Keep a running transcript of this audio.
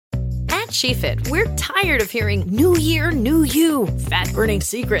SheFit, we're tired of hearing new year, new you, fat-burning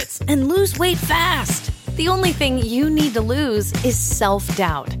secrets, and lose weight fast. The only thing you need to lose is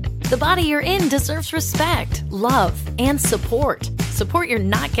self-doubt. The body you're in deserves respect, love, and support. Support you're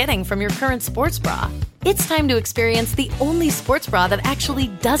not getting from your current sports bra. It's time to experience the only sports bra that actually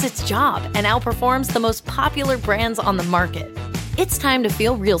does its job and outperforms the most popular brands on the market. It's time to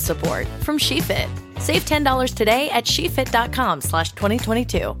feel real support from SheFit. Save $10 today at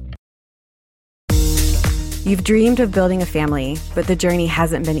shefit.com/2022. You've dreamed of building a family, but the journey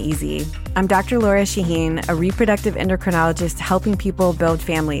hasn't been easy. I'm Dr. Laura Shaheen, a reproductive endocrinologist helping people build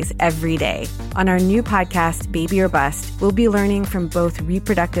families every day. On our new podcast, Baby or Bust, we'll be learning from both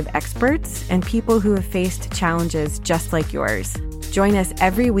reproductive experts and people who have faced challenges just like yours. Join us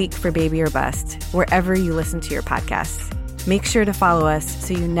every week for Baby or Bust, wherever you listen to your podcasts. Make sure to follow us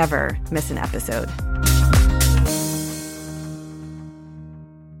so you never miss an episode.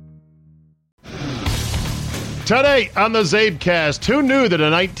 Today on the CzabeCast, who knew that a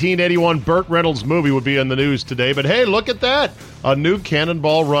 1981 Burt Reynolds movie would be in the news today? But hey, look at that. A new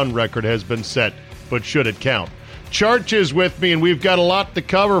Cannonball Run record has been set, but should it count? Church is with me, and we've got a lot to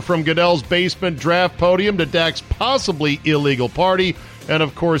cover, from Goodell's basement draft podium to Dak's possibly illegal party, and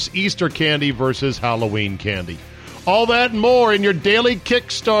of course, Easter candy versus Halloween candy. All that and more in your daily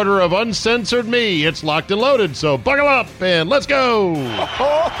Kickstarter of Uncensored Me. It's locked and loaded, so buckle up and let's go!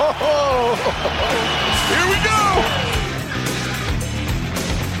 Here we go!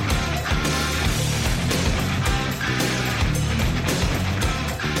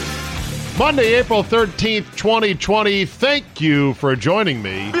 Monday, April 13th, 2020. Thank you for joining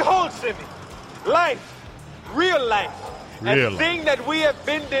me. Behold, Simi, life, real life, Real a thing that we have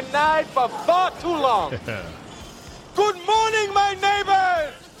been denied for far too long. Good morning, my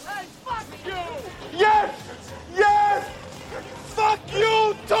neighbors! Hey, fuck you! Yes! Yes! Fuck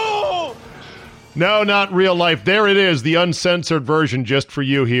you, too! No, not real life. There it is, the uncensored version just for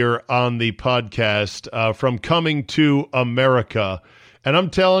you here on the podcast from Coming to America. And I'm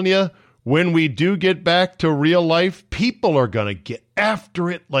telling you, when we do get back to real life, people are going to get after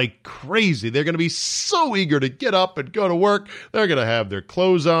it like crazy. They're going to be so eager to get up and go to work. They're going to have their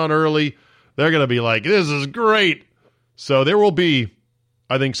clothes on early. They're going to be like, this is great. So there will be,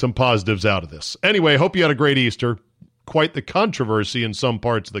 I think, some positives out of this. Anyway, hope you had a great Easter. Quite the controversy in some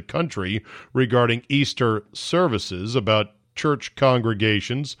parts of the country regarding Easter services, about church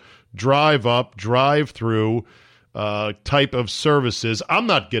congregations, drive up, drive through type of services. I'm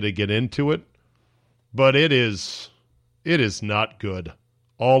not going to get into it, but it is not good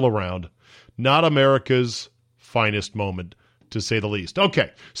all around. Not America's finest moment, to say the least.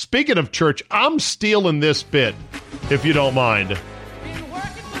 Okay, speaking of church, I'm stealing this bit, if you don't mind.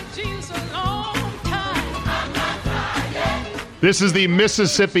 This is the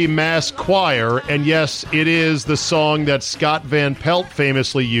Mississippi Mass Choir, and yes, it is the song that Scott Van Pelt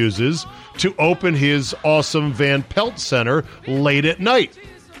famously uses to open his awesome Van Pelt Center late at night.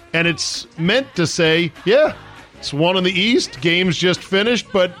 And it's meant to say, yeah, it's 1 in the East, game's just finished,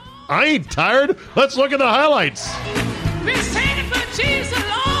 but I ain't tired. Let's look at the highlights.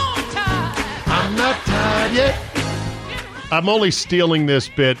 I'm not tired yet. I'm only stealing this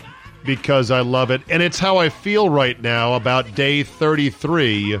bit because I love it, and it's how I feel right now about day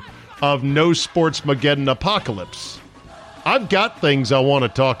 33 of No Sportsmageddon Apocalypse. I've got things I want to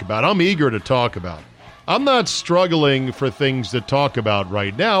talk about. I'm eager to talk about. I'm not struggling for things to talk about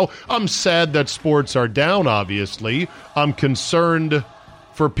right now. I'm sad that sports are down, obviously. I'm concerned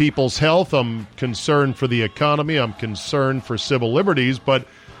for people's health. I'm concerned for the economy. I'm concerned for civil liberties, but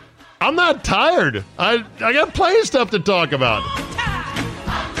I'm not tired. I got plenty of stuff to talk about.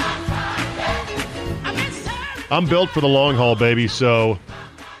 I'm built for the long haul, baby, so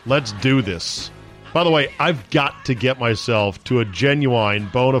let's do this. By the way, I've got to get myself to a genuine,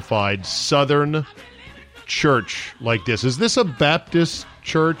 bona fide Southern church like this. Is this a Baptist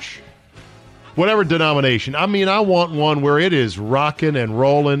church? Whatever denomination. I mean, I want one where it is rocking and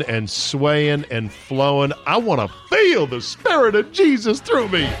rolling and swaying and flowing. I want to feel the Spirit of Jesus through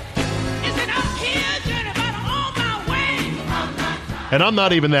me. And I'm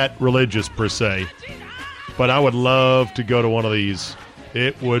not even that religious per se, but I would love to go to one of these.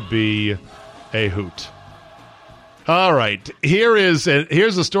 It would be a hoot. All right, here's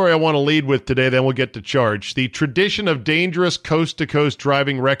the story I want to lead with today, then we'll get to charge. The tradition of dangerous coast-to-coast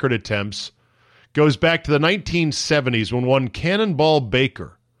driving record attempts goes back to the 1970s when one Cannonball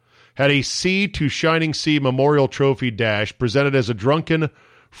Baker had a Sea to Shining Sea Memorial Trophy dash presented as a drunken,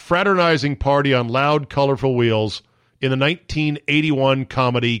 fraternizing party on loud, colorful wheels in the 1981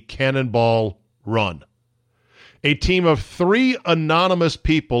 comedy Cannonball Run. A team of 3 anonymous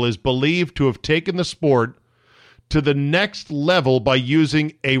people is believed to have taken the sport to the next level by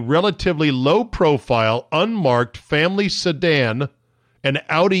using a relatively low-profile, unmarked family sedan, an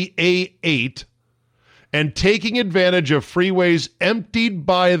Audi A8, and taking advantage of freeways emptied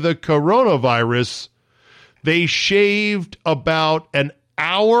by the coronavirus. They shaved about an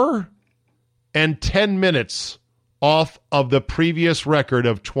hour and 10 minutes off of the previous record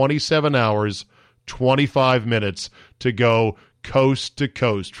of 27 hours, 25 minutes to go coast to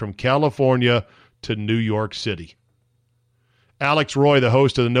coast from California to New York City. Alex Roy, the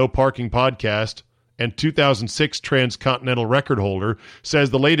host of the No Parking podcast and 2006 transcontinental record holder, says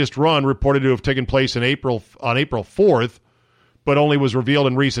the latest run, reported to have taken place on April 4th, but only was revealed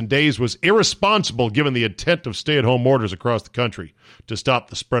in recent days, was irresponsible given the intent of stay-at-home orders across the country to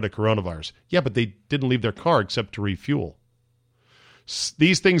stop the spread of coronavirus. Yeah, but they didn't leave their car except to refuel.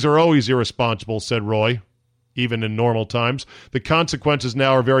 These things are always irresponsible, said Roy, even in normal times. The consequences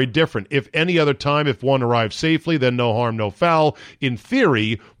now are very different. If any other time, if one arrives safely, then no harm, no foul. In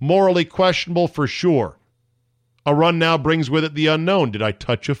theory, morally questionable for sure. A run now brings with it the unknown. Did I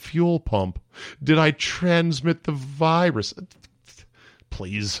touch a fuel pump? Did I transmit the virus?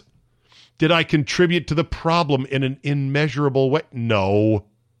 Please. Did I contribute to the problem in an immeasurable way? No.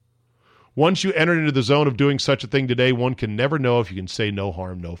 Once you enter into the zone of doing such a thing today, one can never know if you can say no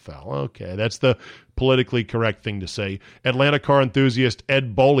harm, no foul. Okay, that's the politically correct thing to say. Atlanta car enthusiast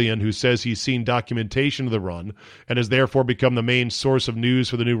Ed Bolian, who says he's seen documentation of the run and has therefore become the main source of news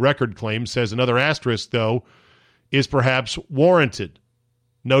for the new record claim, says another asterisk, though, is perhaps warranted.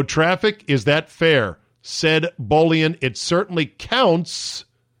 No traffic? Is that fair? Said Bolian, it certainly counts.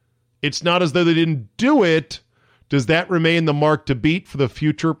 It's not as though they didn't do it. Does that remain the mark to beat for the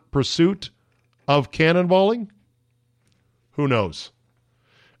future pursuit of cannonballing? Who knows?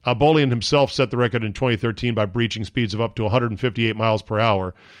 Bolian himself set the record in 2013 by breaching speeds of up to 158 miles per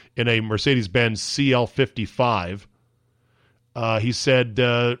hour in a Mercedes-Benz CL55. He said,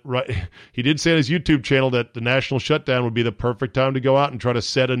 he did say on his YouTube channel that the national shutdown would be the perfect time to go out and try to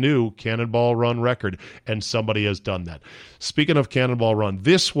set a new Cannonball Run record, and somebody has done that. Speaking of Cannonball Run,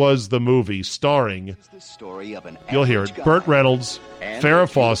 this was the movie starring, you'll hear it, Burt Reynolds,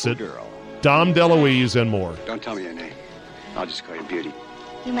 Farrah Fawcett, Dom DeLuise, and more. Don't tell me your name. I'll just call you Beauty.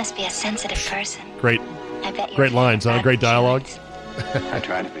 You must be a sensitive person. Great lines, huh? Great dialogue. I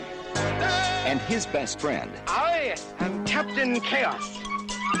try to be. And his best friend. I am Captain Chaos.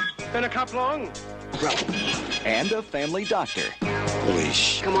 Been a cop long? And a family doctor.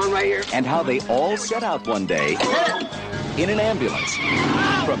 Police. Come on right here. And how they all set out one day in an ambulance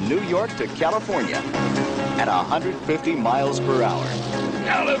from New York to California at 150 miles per hour.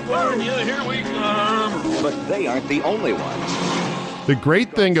 California, here we come. But they aren't the only ones. The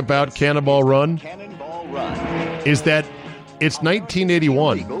great thing about Cannonball Run is that it's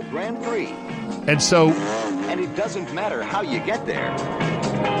 1981. Legal Grand Prix. And so... And it doesn't matter how you get there.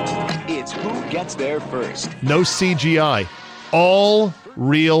 It's who gets there first. No CGI. All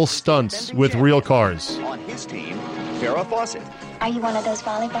real stunts with real cars. On his team, Farrah Fawcett. Are you one of those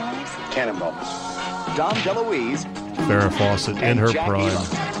volleyballers? Cannonballs. Dom DeLuise. Farrah Fawcett in her Jackie prime.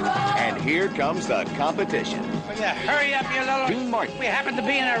 Lund. And here comes the competition. Will you hurry up, you little... Dean Martin. We happen to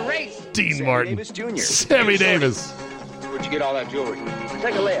be in a race. Dean Sammy Martin. Davis Jr. Sammy Davis. Where'd you get all that jewelry?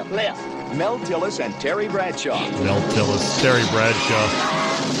 Take a left. Mel Tillis and Terry Bradshaw. Mel Tillis, Terry Bradshaw.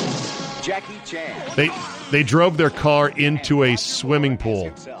 Jackie Chan. They drove their car into a swimming pool.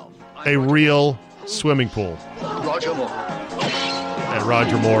 A real swimming pool. Roger Moore. And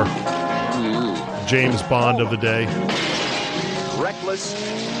Roger Moore. James Bond of the day. Reckless.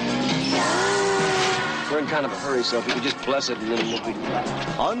 We're in kind of a hurry, so if you could just bless it and then we'll be...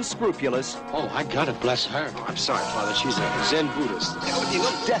 Unscrupulous. Oh, I gotta bless her. Oh, I'm sorry, Father. She's a Zen Buddhist.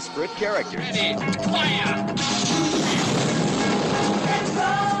 Desperate characters.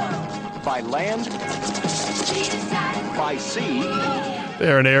 By land. By sea.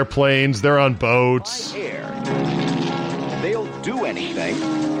 They're in airplanes. They're on boats. By air. They'll do anything.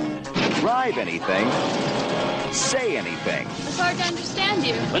 Drive anything. Say anything. It's hard to understand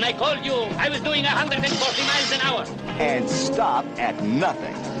you. When I called you, I was doing 140 miles an hour. And stop at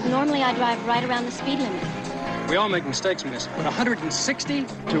nothing. Normally I drive right around the speed limit. We all make mistakes, miss. But 160?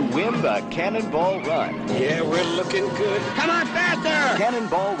 To win the Cannonball Run. Yeah, we're looking good. Come on, faster!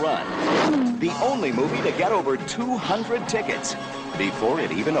 Cannonball Run. The only movie to get over 200 tickets before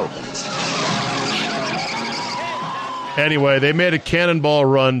it even opens. Anyway, they made a Cannonball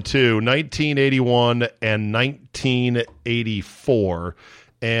Run too, 1981 and 1984.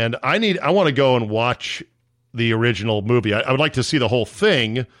 And I want to go and watch the original movie. I would like to see the whole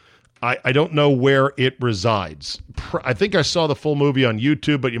thing. I don't know where it resides. I think I saw the full movie on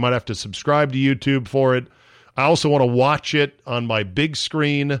YouTube, but you might have to subscribe to YouTube for it. I also want to watch it on my big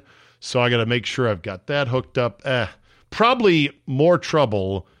screen, so I got to make sure I've got that hooked up. Probably more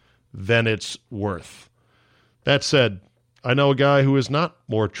trouble than it's worth. That said, I know a guy who is not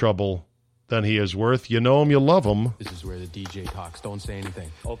more trouble than he is worth. You know him, you love him. This is where the DJ talks. Don't say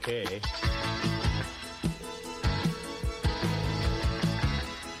anything. Okay.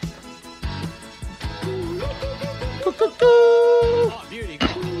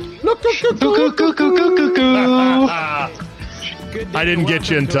 I didn't get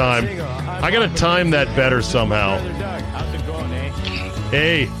you in time. I got to time that better somehow.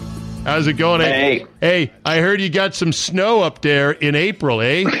 Hey, how's it going? Hey, I heard you got some snow up there in April,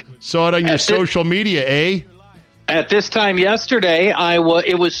 eh? Saw it on your social media, eh? At this time yesterday,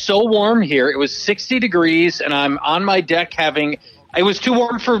 it was so warm here. It was 60 degrees, and I'm on my deck having... It was too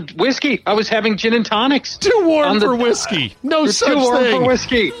warm for whiskey. I was having gin and tonics. Too warm for whiskey. No such thing. Too warm for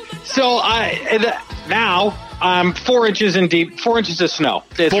whiskey. So now I'm 4 inches in deep. 4 inches of snow.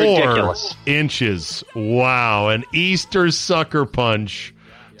 It's ridiculous. 4 inches. Wow. An Easter sucker punch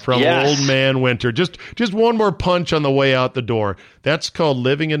from Old Man Winter. Just one more punch on the way out the door. That's called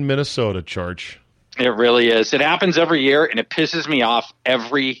living in Minnesota, Church. It really is. It happens every year, and it pisses me off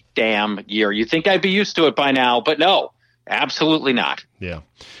every damn year. You think I'd be used to it by now, but no. Absolutely not. Yeah.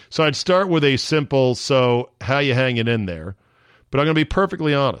 So I'd start with a simple, so how you hanging in there? But I'm going to be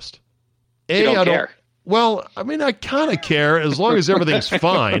perfectly honest. You don't care. Well, I mean, I kind of care as long as everything's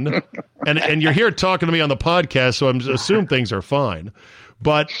fine. And you're here talking to me on the podcast, so I assume things are fine.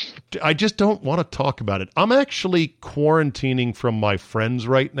 But I just don't want to talk about it. I'm actually quarantining from my friends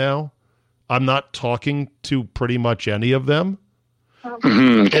right now. I'm not talking to pretty much any of them.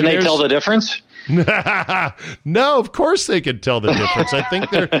 Can they tell the difference? No, of course they could tell the difference. I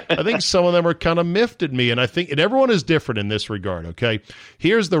think some of them are kind of miffed at me, and everyone is different in this regard, okay?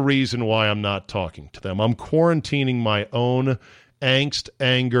 Here's the reason why I'm not talking to them. I'm quarantining my own angst,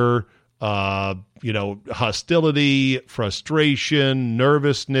 anger, hostility, frustration,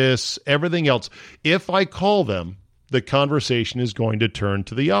 nervousness, everything else. If I call them, the conversation is going to turn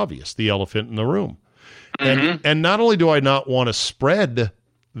to the obvious, the elephant in the room. Mm-hmm. And not only do I not want to spread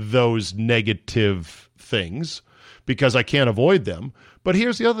those negative things because I can't avoid them, but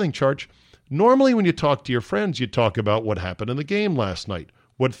here's the other thing, Charge. Normally when you talk to your friends, you talk about what happened in the game last night,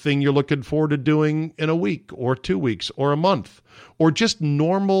 what thing you're looking forward to doing in a week or 2 weeks or a month, or just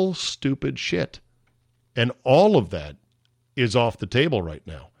normal stupid shit. And all of that is off the table right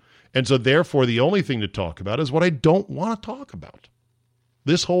now. And so therefore the only thing to talk about is what I don't want to talk about.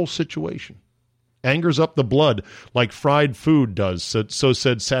 This whole situation. Anger's up the blood like fried food does, so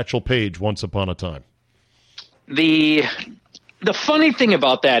said Satchel Paige once upon a time. The funny thing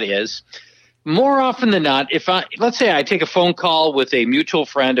about that is, more often than not, let's say I take a phone call with a mutual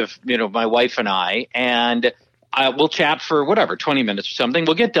friend of my wife and I, and we'll chat for 20 minutes or something.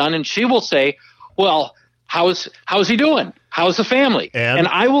 We'll get done, and she will say, "Well, how's he doing? How's the family?" And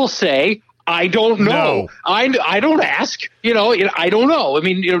I will say, I don't know. No. I don't ask. I don't know. I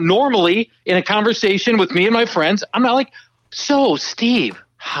mean, normally in a conversation with me and my friends, I'm not like, "So, Steve,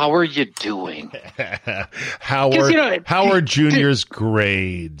 how are you doing?" How are Junior's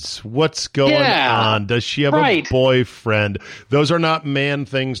grades? What's going on? Does she have a boyfriend? Those are not man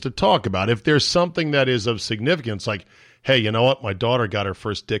things to talk about. If there's something that is of significance, like, hey, you know what? My daughter got her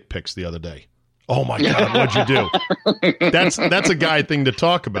first dick pics the other day. Oh, my God, what'd you do? That's a guy thing to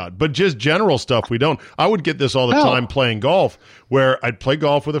talk about. But just general stuff, we don't. I would get this all the time playing golf, where I'd play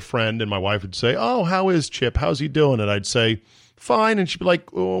golf with a friend, and my wife would say, "Oh, how is Chip? How's he doing?" And I'd say, "Fine." And she'd be like,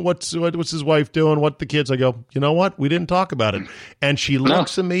 "Oh, what's his wife doing? What the kids?" I go, "You know what? We didn't talk about it." And she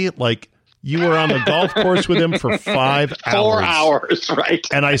looks at me like, "You were on the golf course with him for 5 hours." 4 hours, right.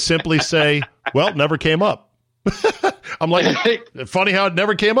 And I simply say, "Well, never came up." I'm like, funny how it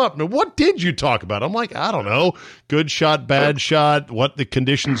never came up. Now, what did you talk about? I'm like, I don't know. Good shot, bad shot, what the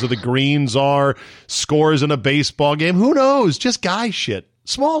conditions of the greens are, scores in a baseball game. Who knows? Just guy shit.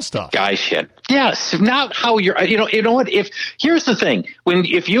 Small stuff. Guy shit. Yes. Not how you're, you know what? Here's the thing.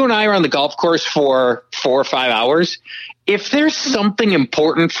 If you and I are on the golf course for 4 or 5 hours, if there's something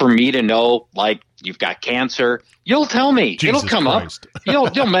important for me to know, like you've got cancer, you'll tell me. Jesus It'll come Christ.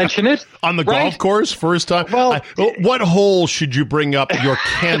 up. You'll mention it. On the golf course, first time? Well, what hole should you bring up your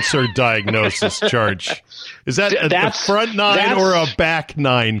cancer diagnosis, Charge? Is that a front nine or a back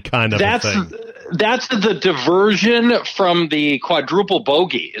nine kind of a thing? That's the diversion from the quadruple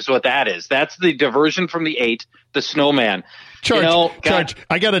bogey is what that is. That's the diversion from the 8, the snowman. Charge,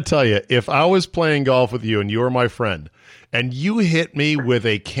 I got to tell you, if I was playing golf with you and you were my friend, and you hit me with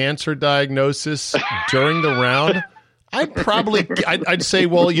a cancer diagnosis during the round, I'd say,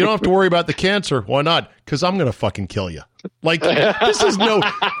 well, you don't have to worry about the cancer. Why not? Because I'm going to fucking kill you. Like, this is no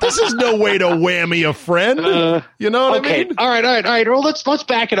way to whammy a friend. You know what I mean? All right. Well, let's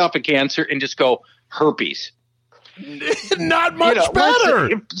back it up a cancer and just go herpes. Not much better.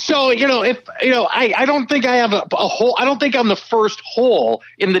 I don't think I have a hole. I don't think I'm the first hole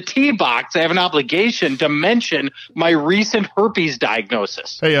in the tee box. I have an obligation to mention my recent herpes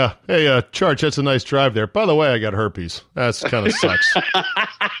diagnosis. Hey, Charge, that's a nice drive there. By the way, I got herpes. That's kind of sucks.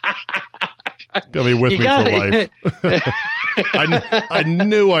 Gonna be with me for life. I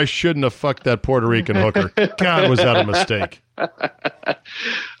knew I shouldn't have fucked that Puerto Rican hooker. God, was that a mistake?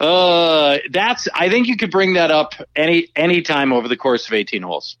 I think you could bring that up any time over the course of 18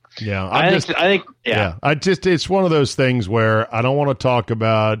 holes. Yeah, I think it's one of those things where I don't want to talk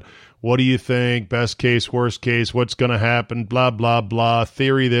about what do you think, best case, worst case, what's going to happen, blah blah blah,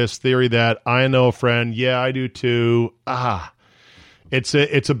 theory this, theory that. I know a friend, yeah, I do too.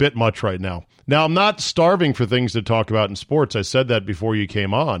 It's a bit much right now. Now, I'm not starving for things to talk about in sports. I said that before you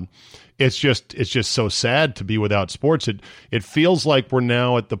came on. It's just so sad to be without sports. It feels like we're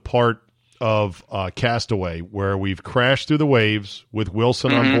now at the part of Castaway where we've crashed through the waves with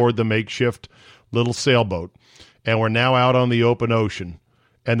Wilson on board the makeshift little sailboat, and we're now out on the open ocean,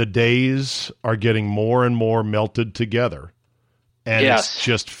 and the days are getting more and more melted together. And it's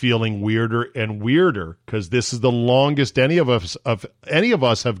just feeling weirder and weirder because this is the longest any of us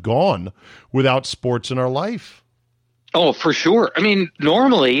have gone without sports in our life. Oh, for sure. I mean,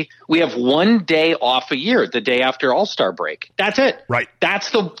 normally we have one day off a year, the day after All-Star break. That's it. Right. That's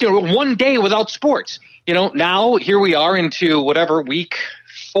the one day without sports. Now here we are into whatever week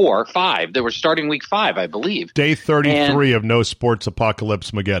 4 or 5. They were starting week 5, I believe. Day 33 of No Sports Apocalypse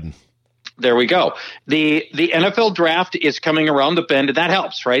Mageddon. There we go. The NFL draft is coming around the bend, and that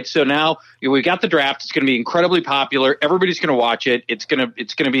helps, right? So now we've got the draft. It's going to be incredibly popular. Everybody's going to watch it. It's going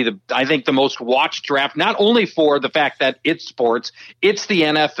to be I think the most watched draft, not only for the fact that it's sports, it's the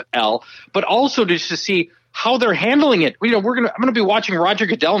NFL, but also just to see how they're handling it. I'm going to be watching Roger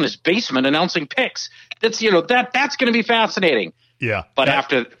Goodell in his basement announcing picks. That's that's going to be fascinating. Yeah. But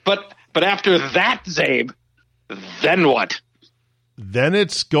after that, Zabe, then what? Then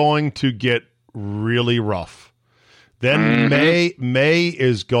it's going to get really rough. Then May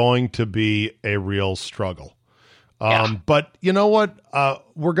is going to be a real struggle. But you know what?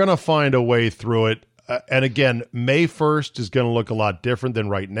 We're going to find a way through it. And again, May 1st is going to look a lot different than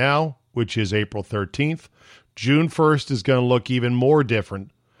right now, which is April 13th. June 1st is going to look even more different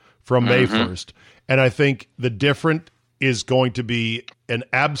from May 1st. And I think the different is going to be an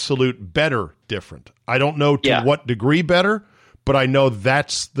absolute better different. I don't know to what degree better, but I know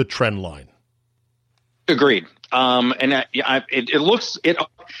that's the trend line. Agreed. It looks.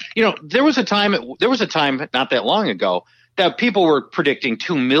 There was a time not that long ago that people were predicting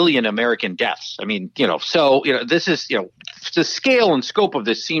 2 million American deaths. I mean, this is, the scale and scope of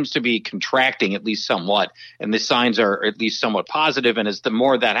this seems to be contracting at least somewhat, and the signs are at least somewhat positive. And as the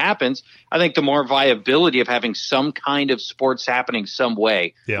more that happens, I think the more viability of having some kind of sports happening some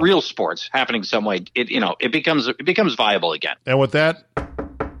way, real sports happening some way, it becomes viable again. And with that,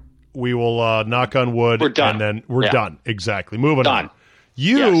 we will knock on wood. We're done. And then we're done. Exactly. Moving on.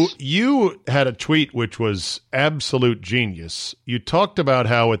 You had a tweet which was absolute genius. You talked about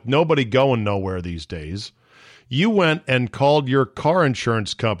how with nobody going nowhere these days, you went and called your car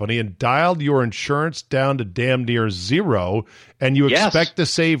insurance company and dialed your insurance down to damn near zero, and you expect to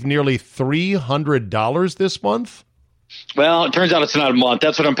save nearly $300 this month? Well, it turns out it's not a month.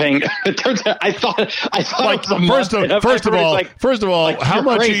 That's what I'm paying. It turns out I thought like, it was a month. First of all, how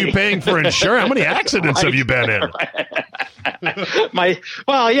much are you paying for insurance? How many accidents have you been in?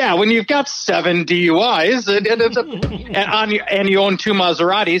 When you've got 7 DUIs and you own 2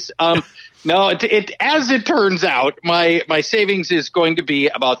 Maseratis. As it turns out, my savings is going to be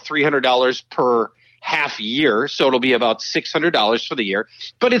about $300 per half year, so it'll be about $600 for the year.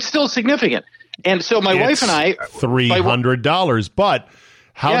 But it's still significant. And so my wife and I $300. But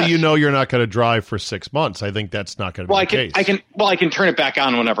how do you know you're not going to drive for 6 months? I think that's not going to be the case. I can turn it back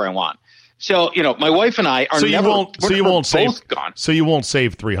on whenever I want. So my wife and I are both gone. So you won't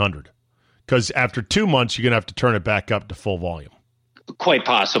save $300 because after 2 months you're going to have to turn it back up to full volume. Quite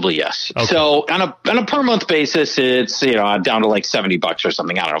possibly, yes. Okay. So on a per month basis, it's down to like $70 or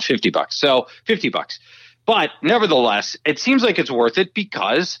something. I don't know, $50. So $50. But nevertheless, it seems like it's worth it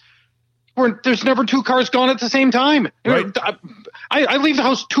because there's never 2 cars gone at the same time. Right. I leave the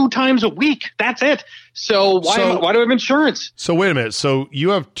house 2 times a week. That's it. So why do I have insurance? So wait a minute. So you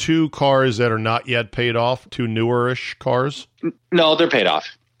have 2 cars that are not yet paid off, 2 newer-ish cars? No, they're paid off.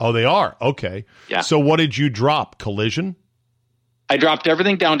 Oh, they are? Okay. Yeah. So what did you drop? Collision? I dropped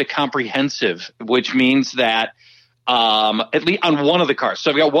everything down to comprehensive, which means that at least on one of the cars.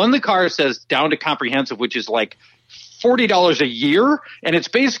 So I've got one of the cars says down to comprehensive, which is like $40 a year, and it's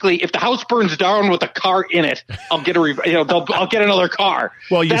basically if the house burns down with a car in it, I'll get I'll get another car.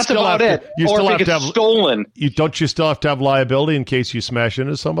 Well, that's about it. You or still if have it to gets have stolen. Don't you still have to have liability in case you smash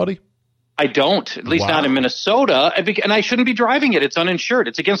into somebody? I don't, at least not in Minnesota, and I shouldn't be driving it. It's uninsured.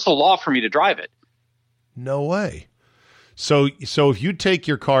 It's against the law for me to drive it. No way. So if you take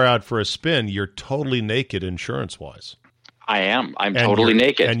your car out for a spin, you're totally naked insurance-wise. I am. I'm totally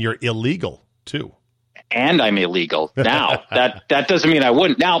naked. And you're illegal, too. And I'm illegal. Now, that doesn't mean I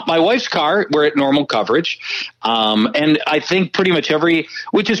wouldn't. Now, my wife's car, we're at normal coverage. And I think pretty much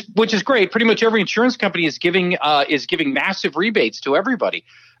which is great, pretty much every insurance company is giving massive rebates to everybody.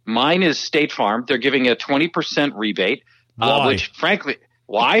 Mine is State Farm. They're giving a 20% rebate, which frankly,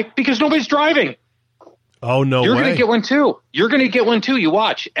 why? Because nobody's driving. Oh, no way. You're going to get one too. You're going to get one too. You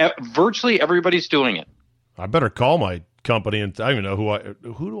watch. Virtually everybody's doing it. I better call my company, and I don't even know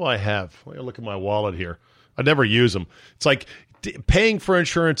who do I have. Let me look at my wallet here. I never use them. It's like paying for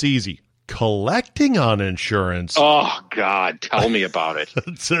insurance easy. Collecting on insurance. Oh, God. Tell me about it.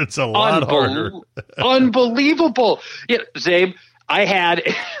 it's a lot harder. Unbelievable. Yeah, Zabe, I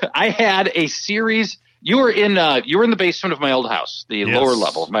had a series. You were in the basement of my old house, the lower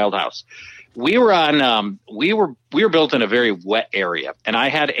level of my old house. We were we were built in a very wet area, and I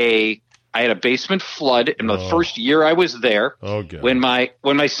had a basement flood in the first year I was there. Okay. When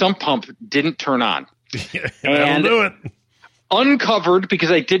my sump pump didn't turn on. And do it. Uncovered because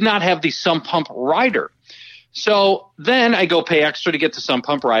I did not have the sump pump rider. So then I go pay extra to get the sump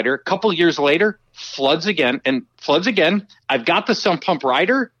pump rider. A couple years later, floods again. I've got the sump pump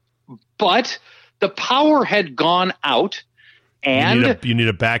rider, but the power had gone out. And you need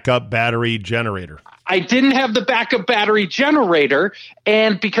a backup battery generator. I didn't have the backup battery generator,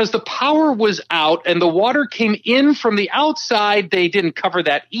 and because the power was out and the water came in from the outside, they didn't cover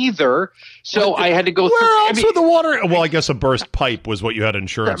that either. So I had to go through. Where else would the water? Well, I guess a burst pipe was what you had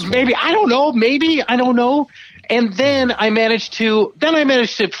insurance for. Maybe I don't know. And then I managed to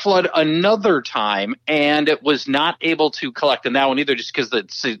flood another time, and it was not able to collect on that one either, just because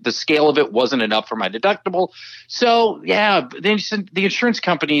the scale of it wasn't enough for my deductible. So yeah, the insurance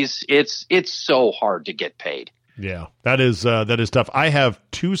companies, it's so hard to get paid. Yeah, that is tough. I have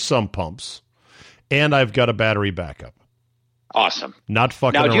 2 sump pumps, and I've got a battery backup. Awesome. Not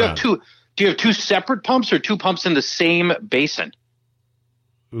fucking now, around. Do you have 2 separate pumps or 2 pumps in the same basin?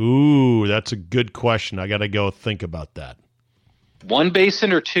 Ooh, that's a good question. I got to go think about that. 1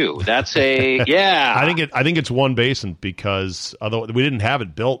 basin or 2? That's yeah. I think it's 1 basin because although we didn't have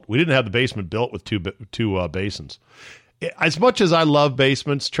it built, we didn't have the basement built with two basins. As much as I love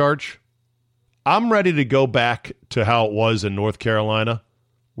basements, Charge, I'm ready to go back to how it was in North Carolina,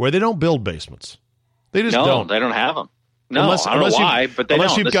 where they don't build basements. They just don't. They don't have them. No, I don't know why, but they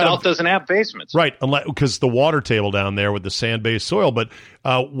don't. The South doesn't have basements. Right, because the water table down there with the sand-based soil. But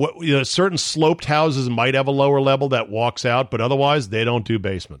certain sloped houses might have a lower level that walks out, but otherwise they don't do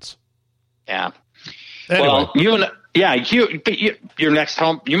basements. Yeah. Anyway. Well, your next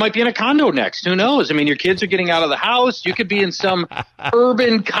home, you might be in a condo next. Who knows? I mean, your kids are getting out of the house. You could be in some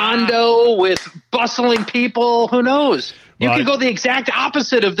urban condo with bustling people. Who knows? You could go the exact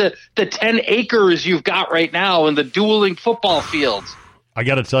opposite of the 10 acres you've got right now in the dueling football fields. I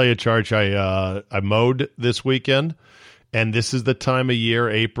got to tell you, Charge, I mowed this weekend, and this is the time of year,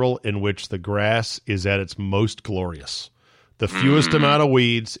 April, in which the grass is at its most glorious. The fewest amount of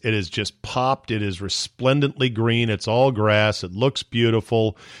weeds. It is just popped. It is resplendently green. It's all grass. It looks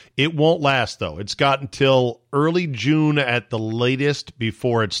beautiful. It won't last, though. It's got until early June at the latest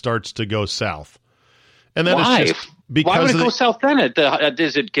before it starts to go south. And then Why? It's just because why would it go south then?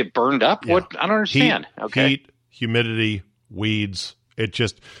 Does it get burned up? Yeah. What? I don't understand. Heat, humidity, weeds. It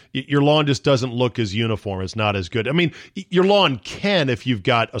just, your lawn just doesn't look as uniform. It's not as good. I mean, your lawn can if you've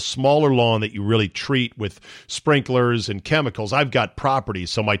got a smaller lawn that you really treat with sprinklers and chemicals. I've got property,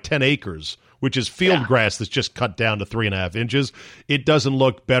 so my 10 acres, which is field grass that's just cut down to 3.5 inches, it doesn't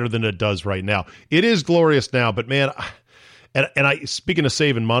look better than it does right now. It is glorious now, but man, speaking of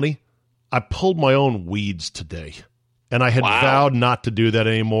saving money, I pulled my own weeds today. And I had vowed not to do that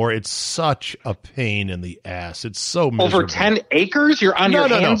anymore. It's such a pain in the ass. It's so miserable. Over 10 acres? You're on your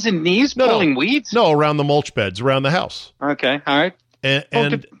hands and knees pulling weeds? No, around the mulch beds, around the house. Okay, all right.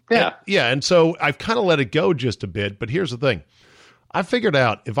 And so I've kind of let it go just a bit. But here's the thing. I figured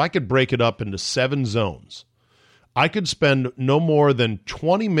out if I could break it up into 7 zones, I could spend no more than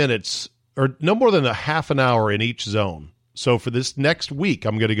 20 minutes or no more than a half an hour in each zone. So for this next week,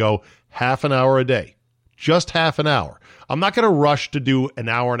 I'm going to go half an hour a day, just half an hour. I'm not going to rush to do an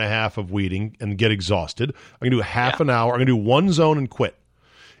hour and a half of weeding and get exhausted. I'm going to do half an hour. I'm going to do one zone and quit.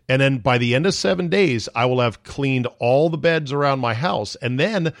 And then by the end of 7 days, I will have cleaned all the beds around my house. And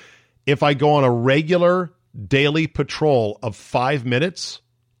then if I go on a regular daily patrol of 5 minutes,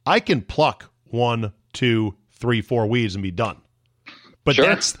 I can pluck 1, 2, 3, 4 weeds and be done. But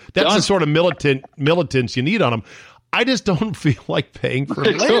that's the sort of militance you need on them. I just don't feel like paying for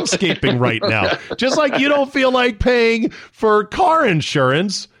landscaping right now. Just like you don't feel like paying for car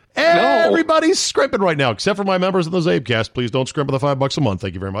insurance. Everybody's scrimping right now, except for my members of the CzabeCast. Please don't scrimp with the $5 a month.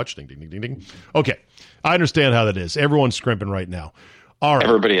 Thank you very much. Ding, ding, ding, ding, ding. Okay. I understand how that is. Everyone's scrimping right now. All right.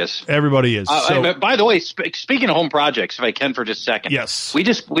 Everybody is. Everybody is. So, by the way, speaking of home projects, if I can for just a second. Yes. We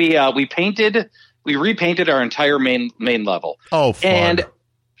repainted our entire main level. Oh, fun. And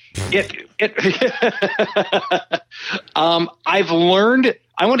I've learned.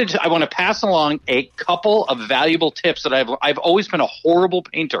 I want to pass along a couple of valuable tips that I've always been a horrible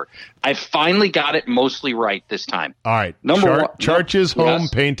painter. I finally got it mostly right this time. All right. Church's home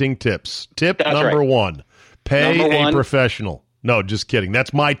painting tips. Tip number 1. Pay a professional. No, just kidding.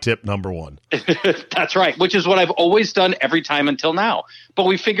 That's my tip number 1. That's right, which is what I've always done every time until now. But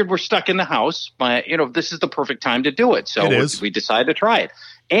we figured we're stuck in the house. This is the perfect time to do it. So we decided to try it.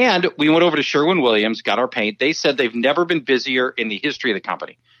 And we went over to Sherwin-Williams, got our paint. They said they've never been busier in the history of the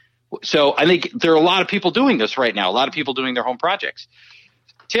company. So I think there are a lot of people doing this right now, a lot of people doing their home projects.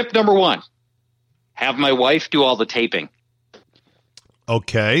 Tip number 1, have my wife do all the taping.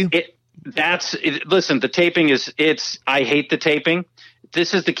 Okay. Listen, the taping I hate the taping.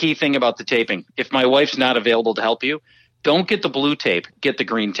 This is the key thing about the taping. If my wife's not available to help you, don't get the blue tape, get the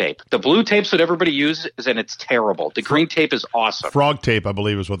green tape. The blue tape's what everybody uses, and it's terrible. The green tape is awesome. Frog tape, I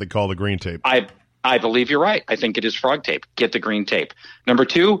believe, is what they call the green tape. I believe you're right. I think it is frog tape. Get the green tape. Number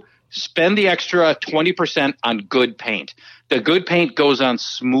 2, spend the extra 20% on good paint. The good paint goes on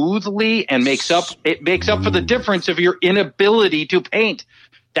smoothly and makes up for the difference of your inability to paint.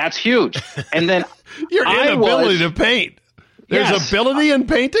 That's huge. And then your inability to paint. There's ability in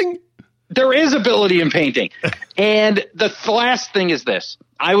painting? There is ability in painting. And the last thing is this.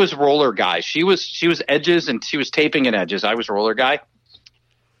 I was roller guy. She was edges and she was taping and edges. I was roller guy.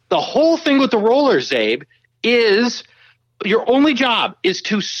 The whole thing with the roller, Zabe, is your only job is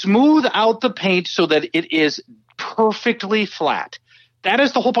to smooth out the paint so that it is perfectly flat. That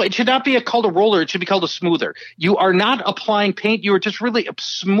is the whole point. It should not be called a roller. It should be called a smoother. You are not applying paint. You are just really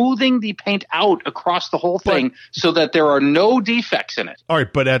smoothing the paint out across the whole thing so that there are no defects in it. All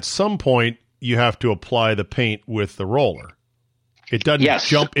right, but at some point you have to apply the paint with the roller. It doesn't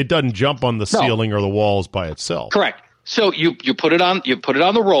jump. It doesn't jump on the ceiling or the walls by itself. Correct. So you put it on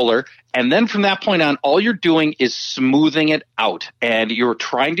the roller, and then from that point on, all you're doing is smoothing it out, and you're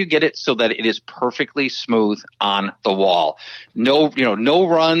trying to get it so that it is perfectly smooth on the wall. No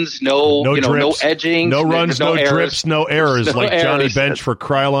runs, no edging, no runs, no errors. drips, no errors, like Johnny Bench for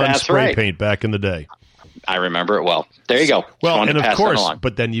Krylon spray paint back in the day. I remember it well. There you go. Well, and of course,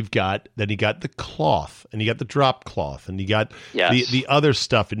 but then you got the cloth, and you got the drop cloth, and you got the other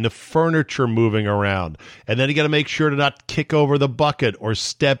stuff, and the furniture moving around, and then you got to make sure to not kick over the bucket or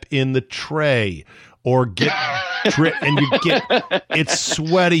step in the tray or get drip, and you get it's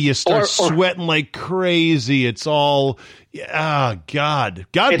sweaty. You start sweating like crazy. It's all God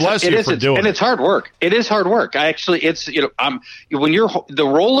bless you for doing it. And it's hard work. It is hard work. When you're the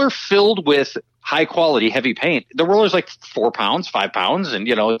roller filled with high quality heavy paint, the roller's like 4 pounds, 5 pounds, and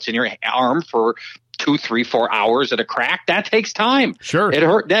it's in your arm for 2, 3, 4 hours at a crack. That takes time. Sure, it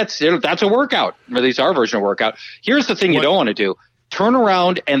hurt. That's a workout. Or at least our version of workout. Here's the thing you don't want to do: turn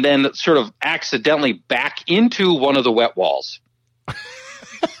around and then sort of accidentally back into one of the wet walls.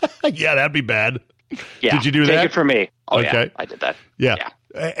 Yeah, that'd be bad. Yeah, did you do that? Take it from me. Oh, okay. Yeah, I did that. Yeah.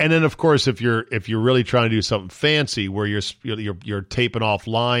 And then, of course, if you're really trying to do something fancy, where you're taping off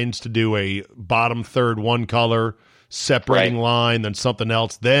lines to do a bottom third one color separating line, then something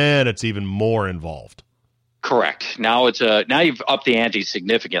else, then it's even more involved. Correct. Now you've upped the ante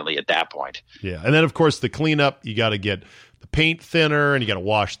significantly at that point. Yeah, and then of course the cleanup, you got to get the paint thinner, and you got to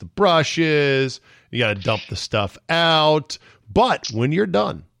wash the brushes, you got to dump the stuff out. But when you're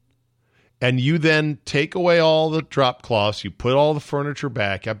done, and you then take away all the drop cloths, you put all the furniture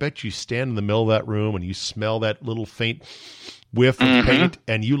back, I bet you stand in the middle of that room and you smell that little faint whiff of paint,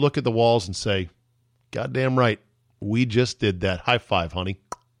 and you look at the walls and say, "Goddamn right, we just did that. High five, honey."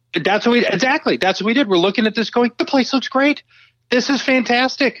 That's what we did. We're looking at this going, the place looks great. This is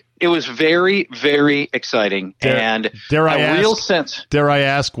fantastic. It was very, very exciting. Dare I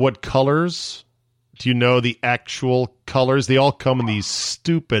ask what colors? Do you know the actual colors? They all come in these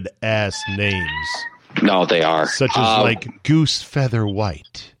stupid ass names. No, they are. Such as like goose feather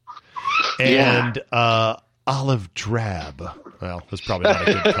white and olive drab. Well, that's probably not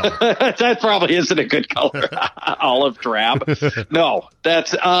a good color. That probably isn't a good color. Olive drab. No,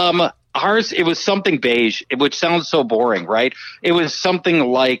 that's ours. It was something beige, which sounds so boring, right? It was something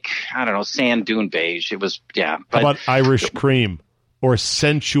like, I don't know, sand dune beige. It was, How about Irish cream or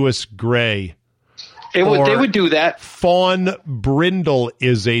sensuous gray? They would do that. Fawn brindle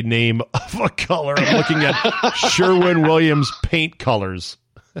is a name of a color. I'm looking at Sherwin-Williams paint colors.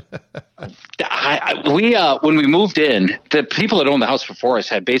 When we moved in, the people that owned the house before us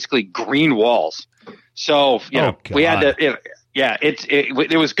had basically green walls. So, we had to,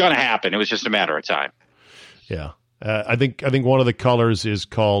 it was going to happen. It was just a matter of time. Yeah. I think one of the colors is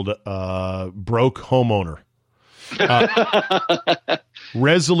called broke homeowner.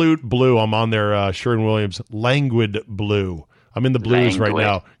 Resolute blue. I'm on their Sherwin-Williams languid blue. I'm in the blues right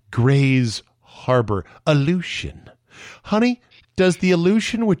now. Gray's Harbor. Aleutian. Honey, does the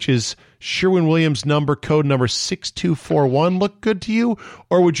Aleutian, which is Sherwin-Williams code number 6241, look good to you?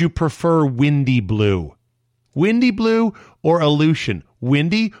 Or would you prefer windy blue? Windy blue or Aleutian?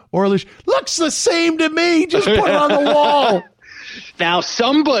 Windy or Aleutian? Looks the same to me. Just put it on the wall. Now,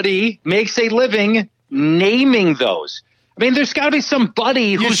 somebody makes a living naming those. I mean, there's got to be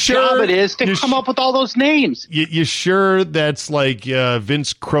somebody whose job it is to come up with all those names. You sure that's like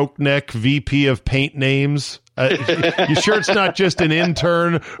Vince Krokneck, VP of paint names? You sure it's not just an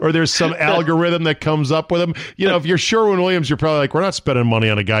intern or there's some algorithm that comes up with them? If you're Sherwin-Williams, you're probably like, we're not spending money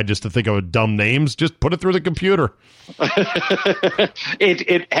on a guy just to think of dumb names. Just put it through the computer.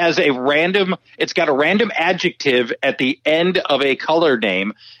 It has it's got a random adjective at the end of a color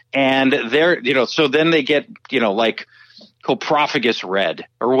name. And so then they get, like coprophagus red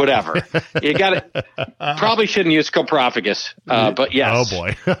or whatever. You got it. Probably shouldn't use coprophagus, but yes. Oh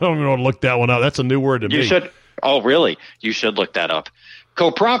boy. I don't even want to look that one up. That's a new word to me. You should. Oh, really? You should look that up.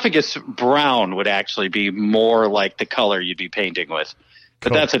 Coprophagus brown would actually be more like the color you'd be painting with,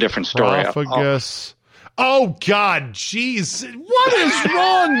 but that's a different story. Coprophagus. Oh God, jeez. What is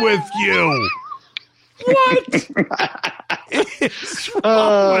wrong with you? What is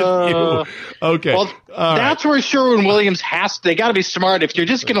wrong with you? Okay. Well, that's where Sherwin-Williams they got to be smart. If you're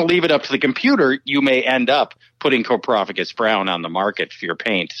just going to leave it up to the computer, you may end up putting Coprophagus brown on the market for your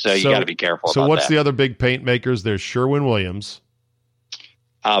paint. So you got to be careful about that. So what's the other big paint makers? There's Sherwin-Williams.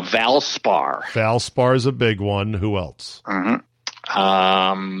 Valspar. Valspar is a big one. Who else? Mm-hmm.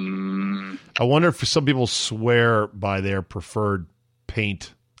 I wonder if some people swear by their preferred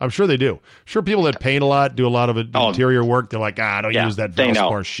paint. I'm sure they do. Sure, people that paint a lot, do a lot of interior work, they're like, don't use that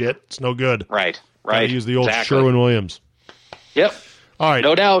Valspar shit. It's no good. Right. Use the old Sherwin-Williams. Yep. All right.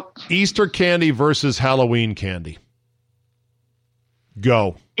 No doubt. Easter candy versus Halloween candy.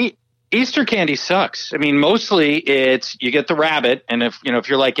 Go. Easter candy sucks. I mean, mostly it's you get the rabbit, and if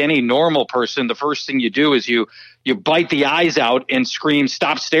you're like any normal person, the first thing you do is you bite the eyes out and scream,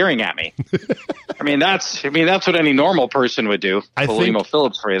 "Stop staring at me." I mean, that's what any normal person would do.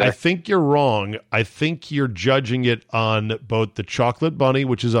 Phillips for you there. I think you're wrong. I think you're judging it on both the chocolate bunny,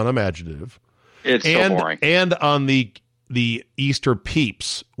 which is unimaginative. It's so boring. And on the Easter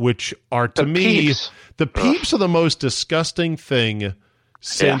peeps, which are to me the peeps are the most disgusting thing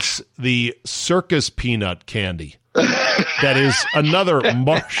since the circus peanut candy. That is another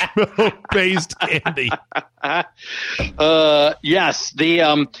marshmallow-based candy. Yes,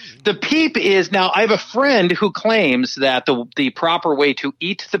 the peep is now. I have a friend who claims that the proper way to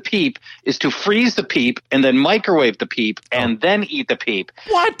eat the peep is to freeze the peep and then microwave the peep and then eat the peep.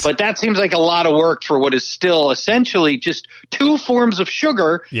 What? But that seems like a lot of work for what is still essentially just two forms of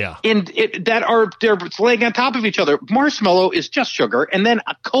sugar. Yeah. They're laying on top of each other. Marshmallow is just sugar, and then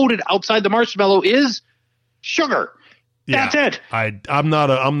coated outside the marshmallow is sugar. That's it. I'm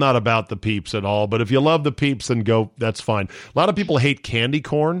not about the peeps at all, but if you love the peeps, then go. That's fine. A lot of people hate candy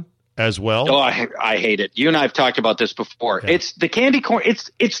corn as well. Oh, I hate it. You and I have talked about this before. Yeah. It's the candy corn.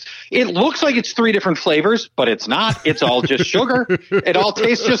 It looks like it's three different flavors, but it's not. It's all just sugar. It all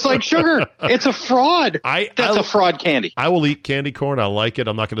tastes just like sugar. It's a fraud. That's a fraud candy. I will eat candy corn. I like it.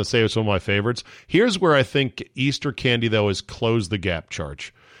 I'm not going to say it's one of my favorites. Here's where I think Easter candy, though, is close the gap,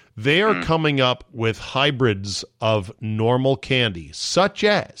 Charge. They are coming up with hybrids of normal candy, such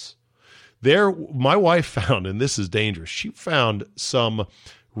as my wife found, and this is dangerous, she found some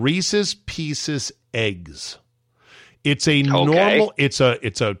Reese's Pieces eggs. It's a normal, it's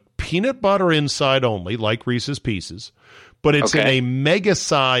a peanut butter inside only, like Reese's Pieces, but it's in a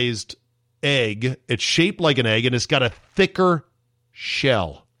mega-sized egg. It's shaped like an egg, and it's got a thicker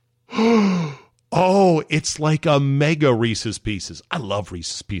shell. Oh, it's like a mega Reese's Pieces. I love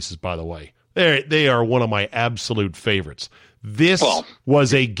Reese's Pieces, by the way. They are one of my absolute favorites. This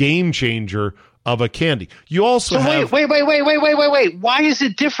was a game changer of a candy. You also have... Wait. Why is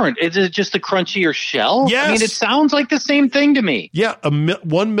it different? Is it just the crunchier shell? Yes. I mean, it sounds like the same thing to me. Yeah,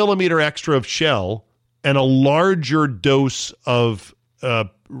 1 millimeter extra of shell and a larger dose of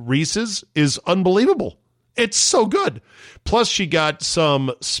Reese's is unbelievable. It's so good. Plus, she got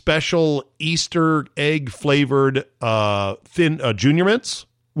some special Easter egg flavored thin Junior Mints,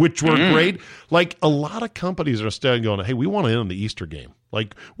 which were great. Like, a lot of companies are still going, hey, we want to in on the Easter game.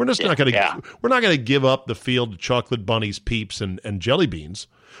 Like, we're just not going to we're not going to give up the field to chocolate bunnies, Peeps, and jelly beans.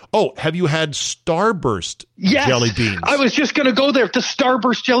 Oh, have you had Starburst jelly beans? I was just going to go there. The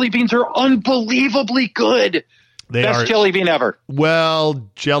Starburst jelly beans are unbelievably good. Best jelly bean ever. Well,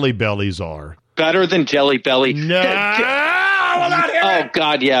 Jelly Bellies are. Better than Jelly Belly. No. Oh,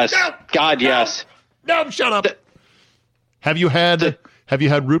 God, yes. No. God, yes. No, shut up. Have you had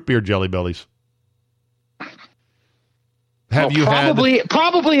root beer Jelly Bellies?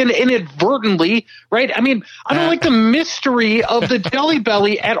 Probably inadvertently, right? I mean, I don't like the mystery of the Jelly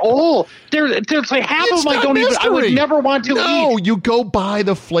Belly at all. There's like half of them I would never want to eat. No, you go buy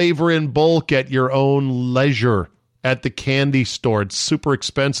the flavor in bulk at your own leisure at the candy store. It's super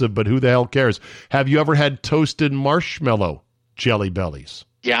expensive, but who the hell cares? Have you ever had toasted marshmallow Jelly Bellies?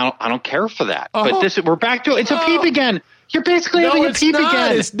 Yeah, I don't care for that. But we're back to it. It's a peep again. You're basically having a peep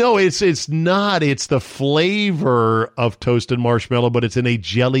again. It's not. It's the flavor of toasted marshmallow, but it's in a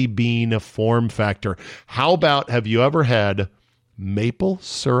jelly bean form factor. How about, have you ever had maple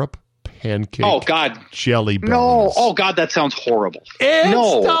syrup pancake? Oh, God. Jelly beans? No. Oh, God, that sounds horrible.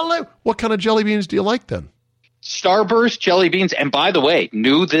 What kind of jelly beans do you like then? Starburst jelly beans. And by the way,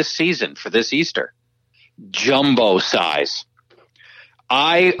 new this season for this Easter, jumbo size.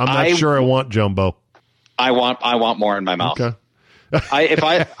 I'm not sure I want jumbo. I want more in my mouth. Okay. If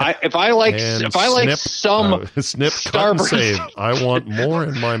I like some snip Starburst, save. I want more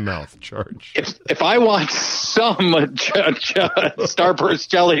in my mouth. Charge. If I want some Starburst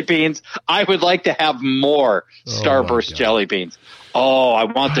jelly beans, I would like to have more Starburst jelly beans. Oh, I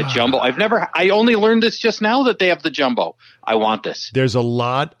want the jumbo. I only learned this just now that they have the jumbo. I want this. There's a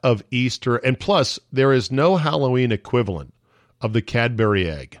lot of Easter, and plus there is no Halloween equivalent of the Cadbury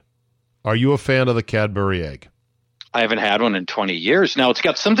egg. Are you a fan of the Cadbury egg? I haven't had one in 20 years. Now, it's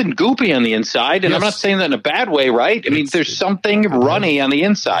got something goopy on the inside, and I'm not saying that in a bad way, right? I mean, there's something runny on the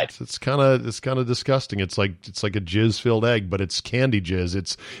inside. It's kind of disgusting. It's like a jizz-filled egg, but it's candy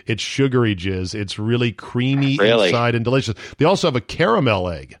jizz. It's sugary jizz. It's really creamy inside and delicious. They also have a caramel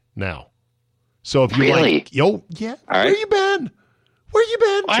egg now. So if you All where right. you been? Where you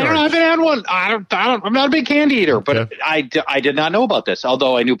been, George? I haven't had one. I'm not a big candy eater, but I did not know about this,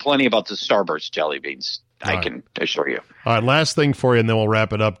 although I knew plenty about the Starburst jelly beans. I can assure you. All right, last thing for you, and then we'll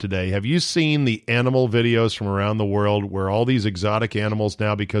wrap it up today. Have you seen the animal videos from around the world where all these exotic animals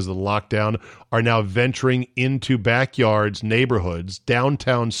now, because of the lockdown, are now venturing into backyards, neighborhoods,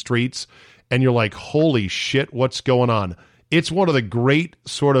 downtown streets, and you're like, holy shit, what's going on? It's one of the great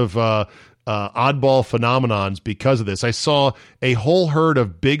sort of oddball phenomenons because of this. I saw a whole herd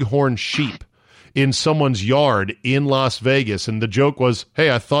of bighorn sheep in someone's yard in Las Vegas, and the joke was, hey,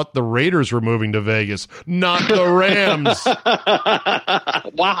 I thought the Raiders were moving to Vegas, not the Rams.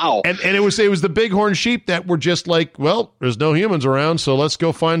 Wow. And it was the bighorn sheep that were just like, well, there's no humans around, so let's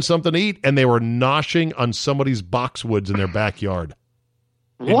go find something to eat, and they were noshing on somebody's boxwoods in their backyard.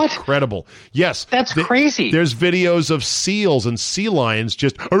 What? Incredible. Yes. That's crazy. There's videos of seals and sea lions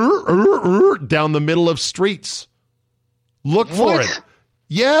just down the middle of streets. Look for it.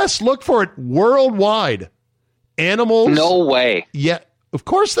 Yes, look for it. Worldwide. Animals. No way. Yeah, of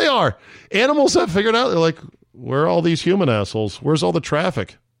course they are. Animals have figured out, they're like, where are all these human assholes? Where's all the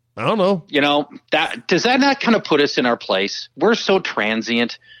traffic? I don't know. Does that not kind of put us in our place? We're so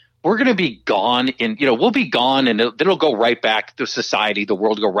transient. We're going to be gone we'll be gone, and it'll go right back to society. The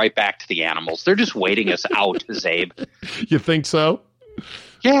world will go right back to the animals. They're just waiting us out, Zabe. You think so?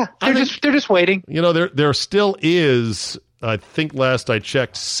 Yeah, they're just waiting. There still is, I think last I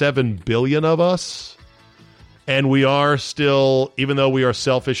checked, 7 billion of us. And we are still, even though we are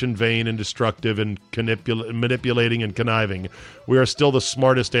selfish and vain and destructive and manipulating and conniving, we are still the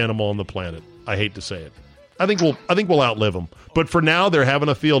smartest animal on the planet. I hate to say it. I think we'll outlive them. But for now, they're having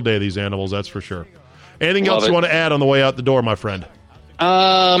a field day, these animals, that's for sure. Anything else you want to add on the way out the door, my friend?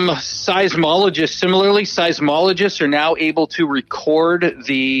 Seismologists are now able to record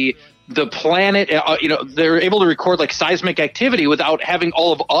the the planet, they're able to record like seismic activity without having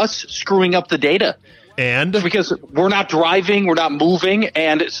all of us screwing up the data. And because we're not driving, we're not moving,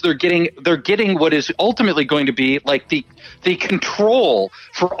 and so they're getting what is ultimately going to be like the control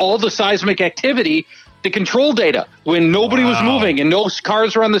for all the seismic activity, the control data. When nobody was moving and no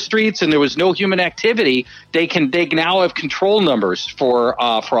cars were on the streets and there was no human activity, they now have control numbers for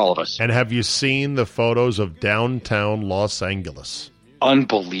all of us. And have you seen the photos of downtown Los Angeles?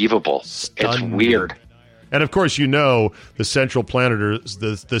 Unbelievable. Stunning. It's weird. And of course, the central planners,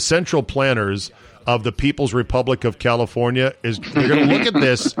 the central planners of the People's Republic of California they're going to look at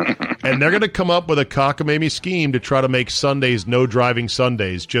this and they're going to come up with a cockamamie scheme to try to make Sundays no driving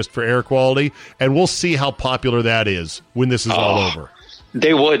Sundays just for air quality. And we'll see how popular that is when this is all over.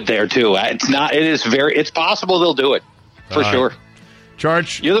 They would there too. It's possible they'll do it for sure.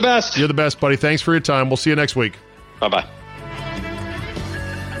 Charge, you're the best. You're the best, buddy. Thanks for your time. We'll see you next week. Bye-bye.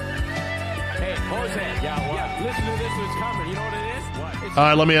 Hey, Jose. Yeah, listen to this. It's coming. You know what it is? All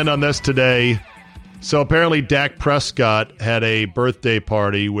right, let me end on this today. So apparently Dak Prescott had a birthday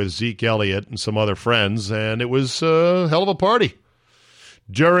party with Zeke Elliott and some other friends, and it was a hell of a party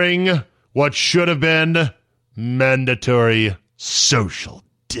during what should have been mandatory social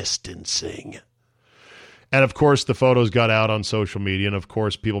distancing. And, of course, the photos got out on social media, and, of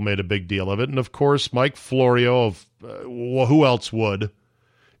course, people made a big deal of it. And, of course, Mike Florio, of who else would,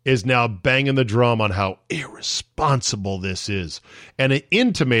 is now banging the drum on how irresponsible this is. And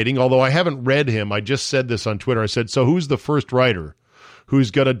intimating, although I haven't read him, I just said this on Twitter. I said, so who's the first writer who's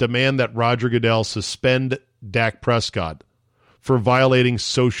going to demand that Roger Goodell suspend Dak Prescott for violating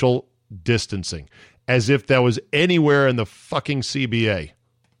social distancing? As if that was anywhere in the fucking CBA.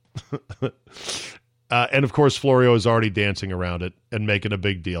 And, of course, Florio is already dancing around it and making a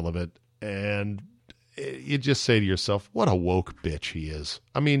big deal of it. And you just say to yourself, what a woke bitch he is.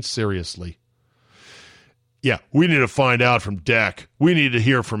 I mean, seriously. Yeah, we need to find out from Dak. We need to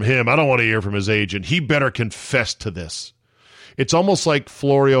hear from him. I don't want to hear from his agent. He better confess to this. It's almost like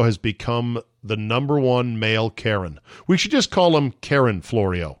Florio has become the number one male Karen. We should just call him Karen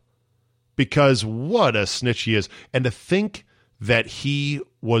Florio. Because what a snitch he is. And to think that he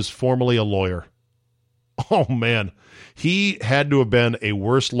was formerly a lawyer. Oh, man. He had to have been a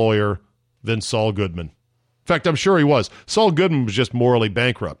worse lawyer than Saul Goodman. In fact, I'm sure he was. Saul Goodman was just morally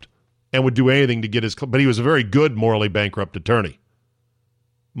bankrupt and would do anything to get his... But he was a very good morally bankrupt attorney.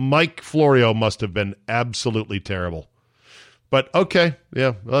 Mike Florio must have been absolutely terrible. But, okay,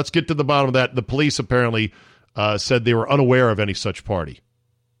 yeah, let's get to the bottom of that. The police apparently said they were unaware of any such party.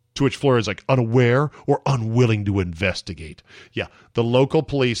 To which Florio's like, unaware or unwilling to investigate? Yeah, the local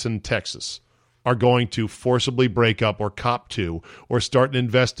police in Texas are going to forcibly break up or cop to or start an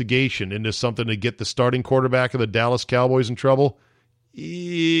investigation into something to get the starting quarterback of the Dallas Cowboys in trouble?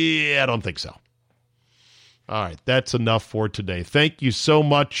 Yeah, I don't think so. All right, that's enough for today. Thank you so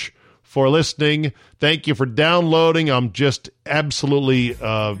much for listening. Thank you for downloading. I'm just absolutely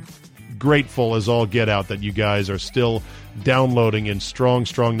grateful as all get out that you guys are still downloading in strong,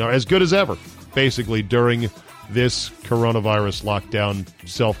 as good as ever, basically, during this coronavirus lockdown,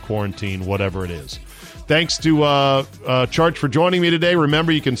 self-quarantine, whatever it is. Thanks to Charge for joining me today.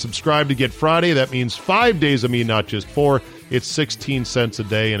 Remember, you can subscribe to Get Friday. That means 5 days of me, not just 4. It's 16 cents a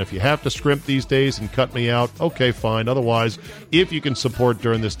day, and if you have to scrimp these days and cut me out, okay, fine. Otherwise, if you can support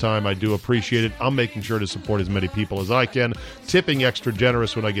during this time, I do appreciate it. I'm making sure to support as many people as I can, tipping extra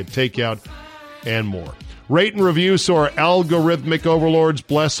generous when I get takeout, and more. Rate and review so our algorithmic overlords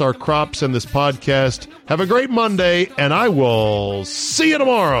bless our crops and this podcast. Have a great Monday, and I will see you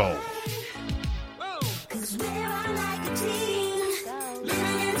tomorrow.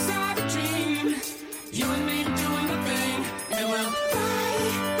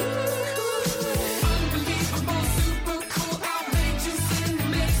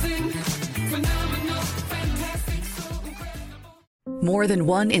 More than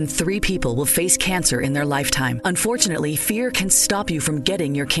 1 in 3 people will face cancer in their lifetime. Unfortunately, fear can stop you from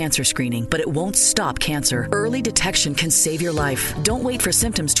getting your cancer screening, but it won't stop cancer. Early detection can save your life. Don't wait for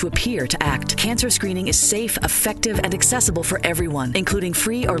symptoms to appear to act. Cancer screening is safe, effective, and accessible for everyone, including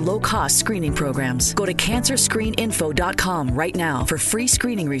free or low-cost screening programs. Go to cancerscreeninfo.com right now for free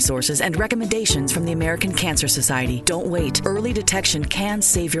screening resources and recommendations from the American Cancer Society. Don't wait. Early detection can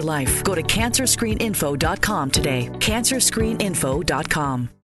save your life. Go to cancerscreeninfo.com today. cancerscreeninfo.com.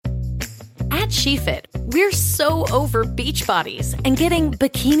 At SheFit, we're so over beach bodies and getting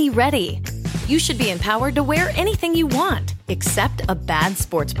bikini ready. You should be empowered to wear anything you want, except a bad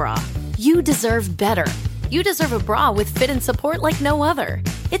sports bra. You deserve better. You deserve a bra with fit and support like no other.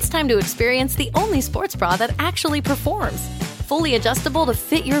 It's time to experience the only sports bra that actually performs. fully adjustable to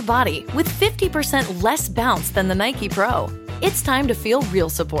fit your body with 50% less bounce than the Nike Pro. It's time to feel real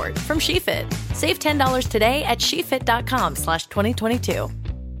support from SheFit. Save $10 today at SheFit.com/2022.